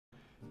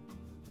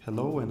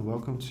Hello and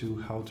welcome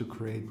to how to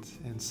create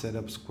and set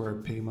up Square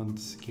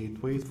Payments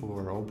Gateway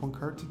for our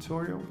OpenCart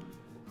tutorial.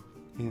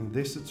 In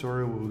this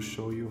tutorial we will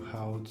show you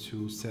how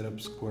to set up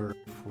Square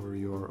for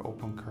your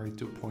OpenCart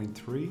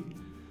 2.3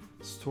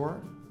 store,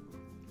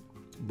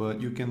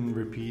 but you can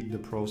repeat the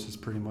process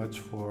pretty much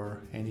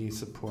for any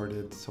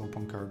supported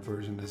OpenCart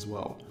version as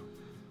well.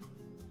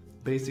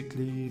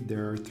 Basically,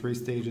 there are three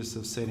stages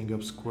of setting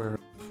up Square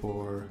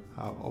for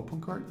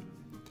OpenCart.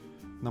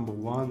 Number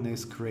one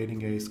is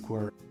creating a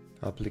Square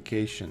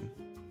application.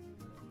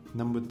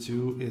 Number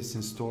two is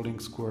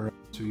installing Square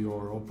to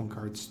your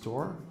OpenCart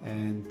store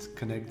and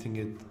connecting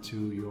it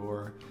to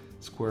your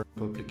Square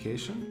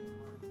application.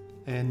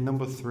 And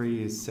number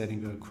three is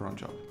setting a cron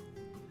job.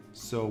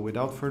 So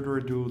without further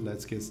ado,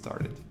 let's get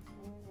started.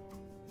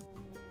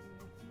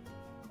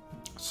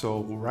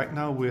 So right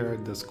now we're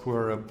at the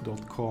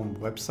squareup.com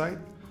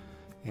website,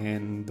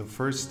 and the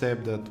first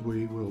step that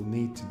we will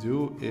need to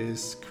do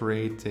is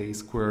create a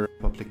Square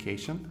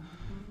application.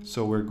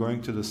 So we're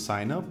going to the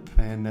sign up,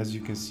 and as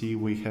you can see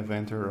we have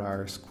entered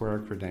our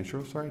Square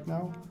credentials right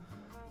now.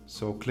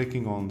 So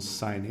clicking on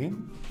sign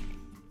in,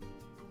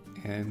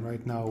 and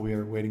right now we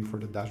are waiting for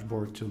the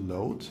dashboard to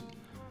load.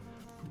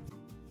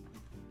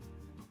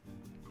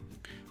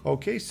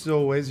 Okay,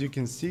 so as you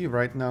can see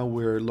right now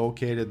we're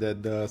located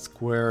at the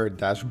Square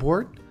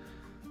dashboard.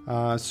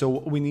 So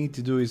what we need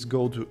to do is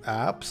go to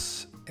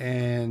apps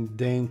and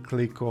then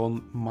click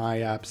on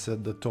my apps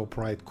at the top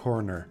right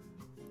corner.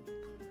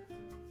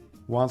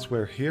 Once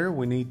we're here,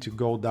 we need to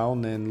go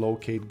down and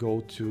go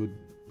to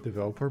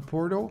developer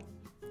portal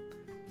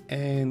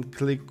and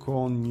click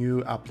on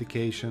new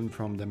application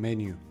from the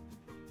menu.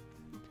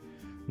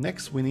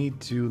 Next, we need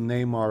to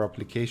name our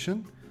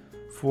application.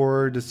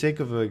 For the sake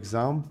of an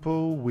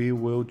example, we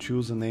will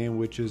choose a name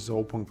which is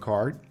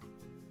OpenCart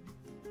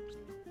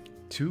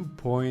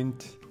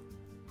 2.x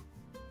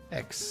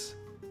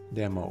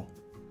demo.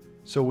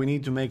 So we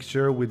need to make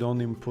sure we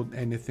don't input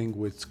anything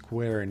with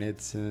Square in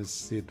it,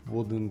 since it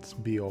wouldn't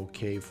be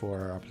okay for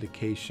our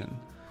application.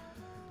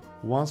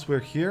 Once we're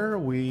here,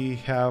 we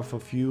have a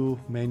few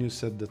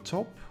menus at the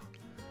top,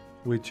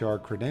 which are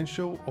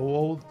credential,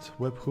 OAuth,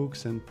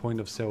 webhooks, and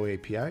point of sale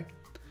API.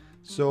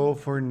 So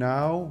for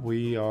now,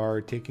 we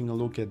are taking a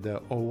look at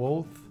the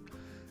OAuth,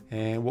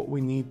 and what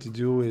we need to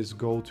do is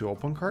go to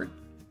OpenCart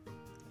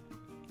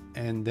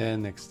and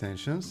then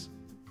extensions.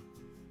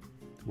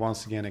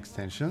 Once again,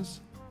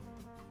 extensions.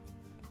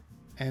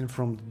 And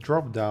from the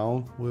drop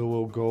down, we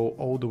will go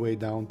all the way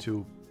down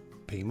to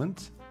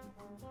payment.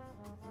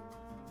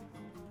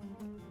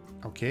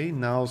 Okay,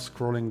 now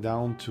scrolling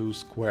down to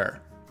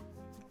Square.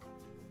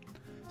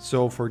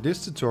 So for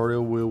this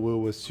tutorial, we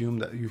will assume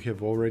that you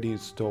have already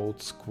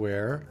installed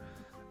Square.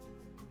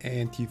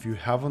 And if you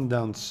haven't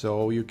done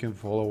so, you can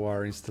follow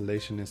our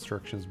installation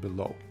instructions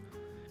below.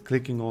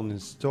 Clicking on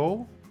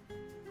install.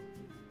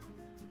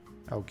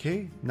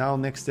 Okay, now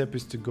next step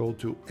is to go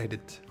to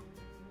edit.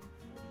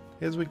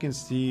 As we can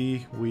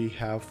see, we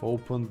have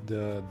opened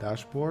the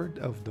dashboard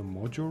of the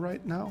module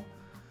right now.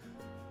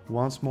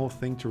 One small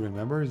thing to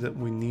remember is that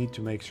we need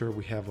to make sure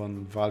we have a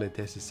valid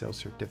SSL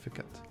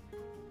certificate.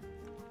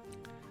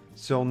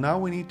 So now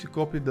we need to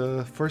copy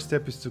the first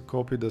step is to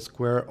copy the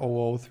Square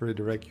OAuth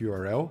redirect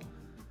URL.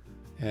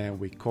 And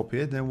we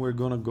copy it, and we're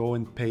gonna go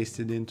and paste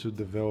it into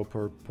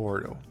developer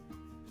portal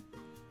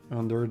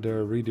under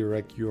the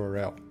redirect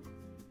URL.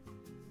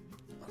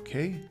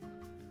 Okay,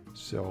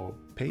 so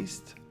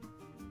paste.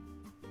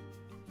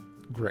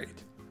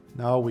 Great.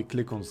 Now we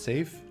click on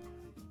save,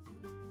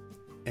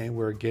 and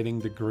we're getting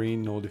the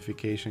green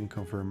notification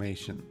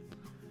confirmation.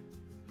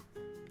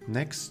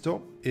 Next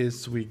step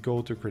is we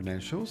go to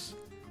credentials,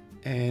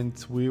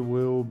 and we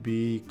will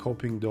be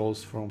copying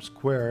those from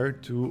Square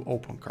to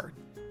OpenCart.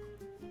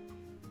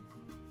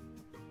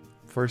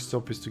 First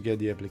step is to get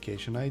the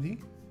application ID,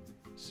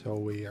 so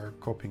we are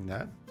copying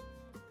that,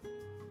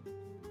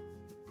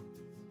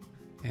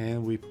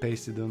 and we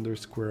paste it under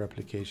Square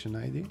application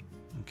ID.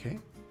 Okay.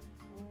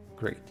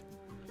 Great.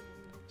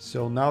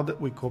 So now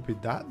that we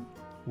copied that,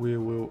 we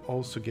will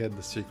also get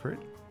the secret.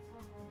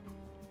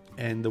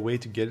 And the way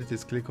to get it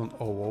is click on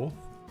OAuth,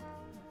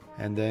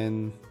 and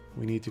then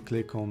we need to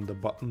click on the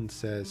button that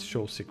says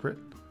show secret.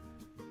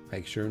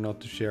 Make sure not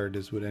to share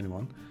this with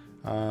anyone.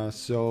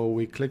 So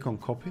we click on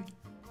copy,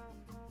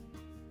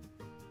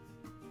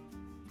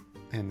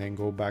 and then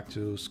go back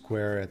to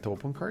Square at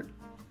OpenCart.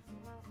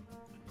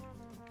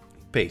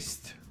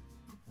 Paste.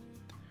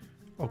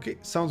 Okay,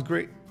 sounds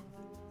great.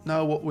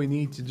 Now what we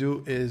need to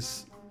do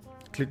is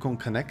click on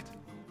connect,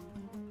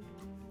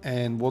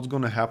 and what's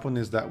going to happen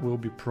is that we'll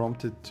be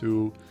prompted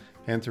to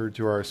enter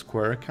to our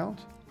Square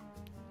account.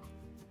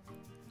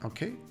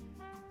 Okay,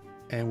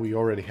 and we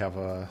already have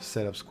a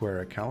set up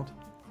Square account,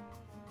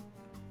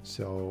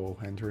 so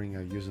entering a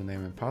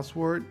username and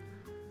password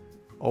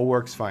all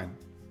works fine.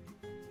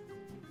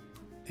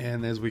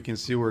 And as we can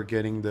see, we're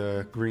getting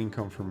the green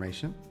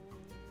confirmation.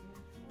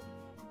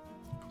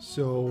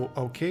 So,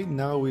 okay,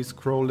 now we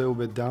scroll a little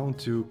bit down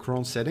to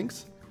cron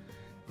settings.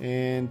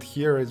 And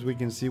here, as we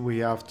can see, we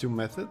have two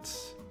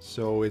methods.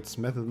 So it's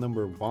method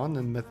number 1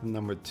 and method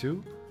number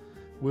 2.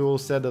 We will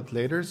set that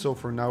later, so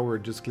for now we're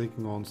just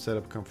clicking on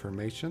setup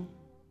confirmation.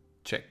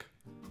 Check.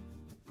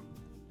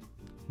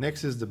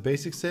 Next is the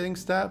basic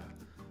settings tab.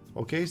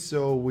 Okay,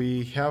 so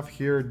we have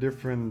here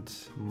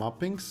different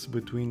mappings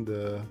between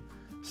the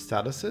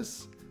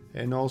statuses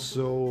and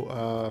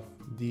also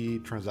the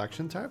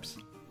transaction types.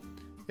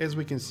 As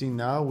we can see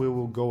now, we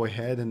will go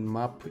ahead and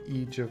map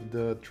each of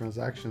the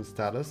transaction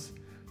status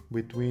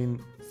between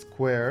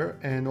Square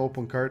and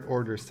OpenCart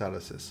order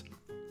statuses.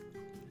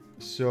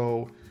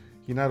 So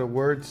in other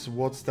words,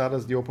 what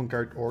status the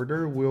OpenCart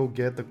order will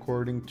get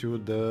according to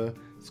the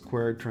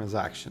Square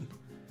transaction.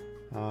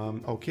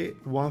 Okay,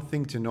 one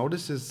thing to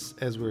notice is,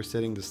 as we're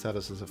setting the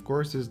statuses, of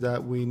course, is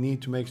that we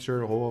need to make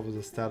sure all of the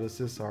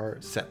statuses are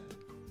set.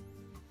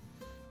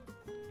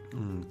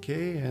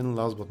 Okay, and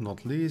last but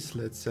not least,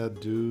 let's set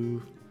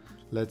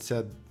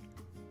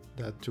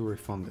that to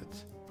refunded.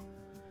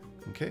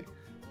 Okay,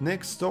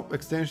 next, stop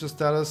extension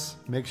status.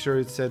 Make sure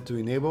it's set to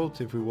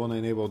enabled if we want to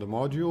enable the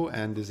module,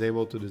 and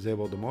disabled to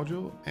disable the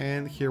module.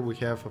 And here we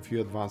have a few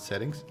advanced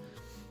settings.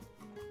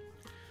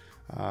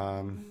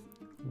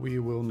 We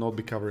will not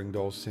be covering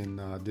those in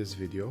this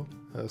video.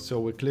 So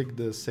we click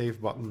the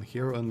save button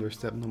here under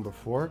step number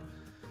 4,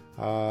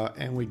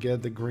 and we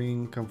get the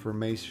green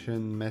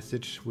confirmation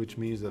message, which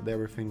means that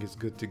everything is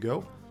good to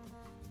go.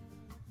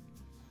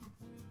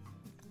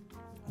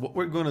 What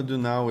we're going to do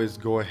now is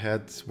go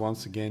ahead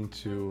once again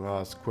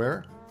to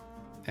Square,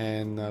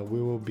 and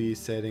we will be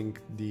setting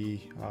the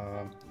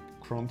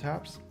cron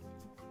tabs.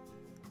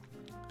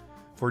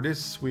 For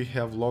this, we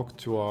have logged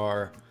to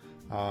our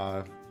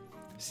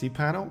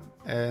cPanel,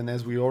 and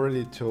as we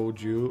already told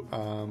you,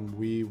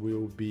 we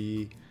will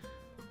be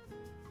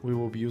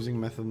using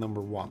method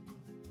number 1.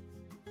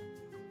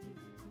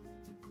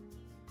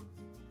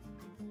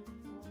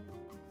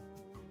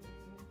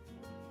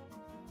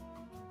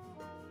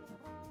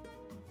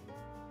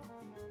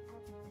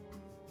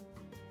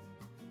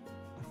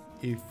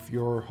 If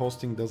your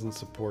hosting doesn't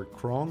support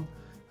cron,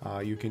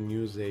 you can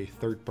use a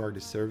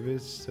third-party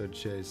service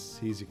such as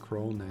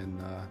EasyCron, and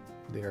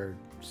there are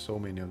so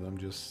many of them.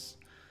 Just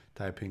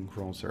type in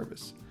cron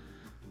service.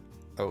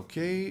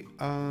 Okay,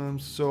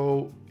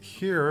 so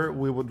here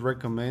we would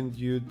recommend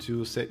you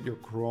to set your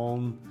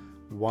cron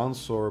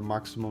once or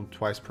maximum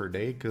twice per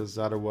day, because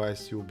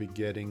otherwise you'll be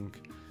getting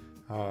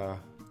a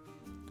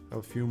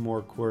few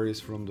more queries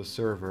from the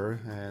server,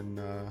 and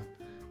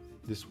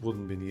this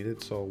wouldn't be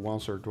needed. So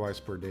once or twice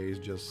per day is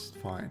just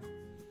fine.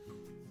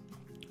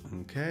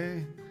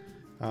 Okay,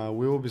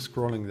 we will be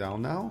scrolling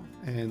down now,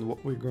 and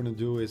what we're going to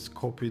do is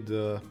copy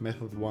the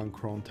method 1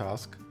 cron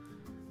task.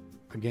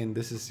 Again,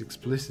 this is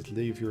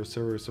explicitly if your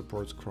server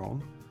supports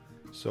cron.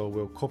 So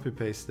we'll copy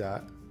paste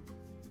that,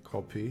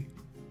 copy,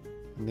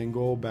 and then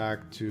go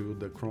back to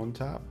the cron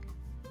tab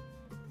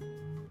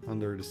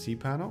under the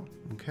cPanel,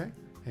 okay,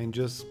 and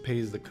just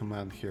paste the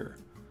command here.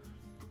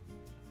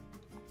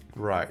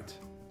 Right,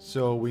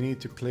 so we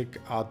need to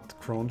click add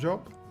cron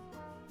job,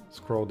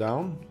 scroll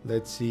down,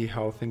 let's see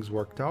how things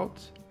worked out.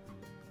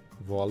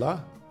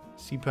 Voila,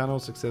 cPanel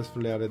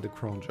successfully added the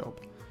cron job.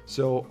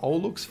 So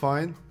all looks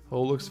fine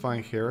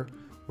here.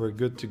 We're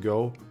good to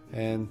go,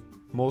 and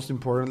most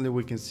importantly,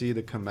 we can see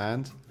the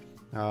command.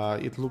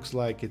 It looks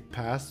like it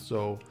passed,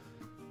 so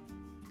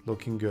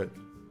looking good.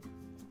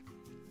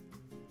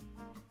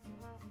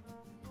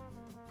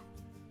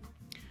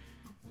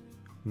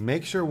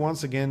 Make sure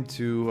once again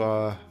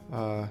to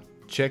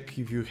check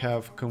if you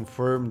have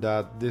confirmed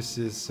that this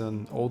is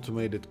an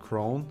automated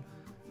cron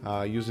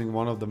using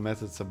one of the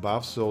methods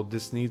above, so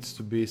this needs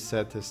to be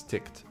set as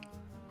ticked.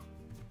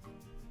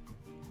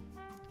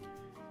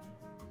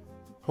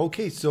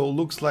 Okay, so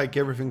looks like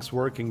everything's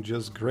working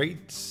just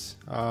great.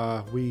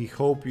 We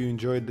hope you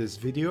enjoyed this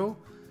video.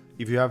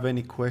 If you have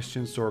any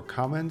questions or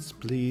comments,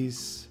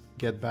 please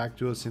get back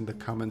to us in the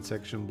comment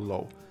section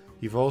below.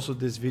 If also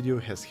this video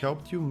has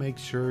helped you, make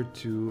sure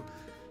to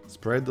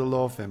spread the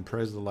love and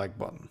press the like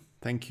button.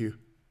 Thank you.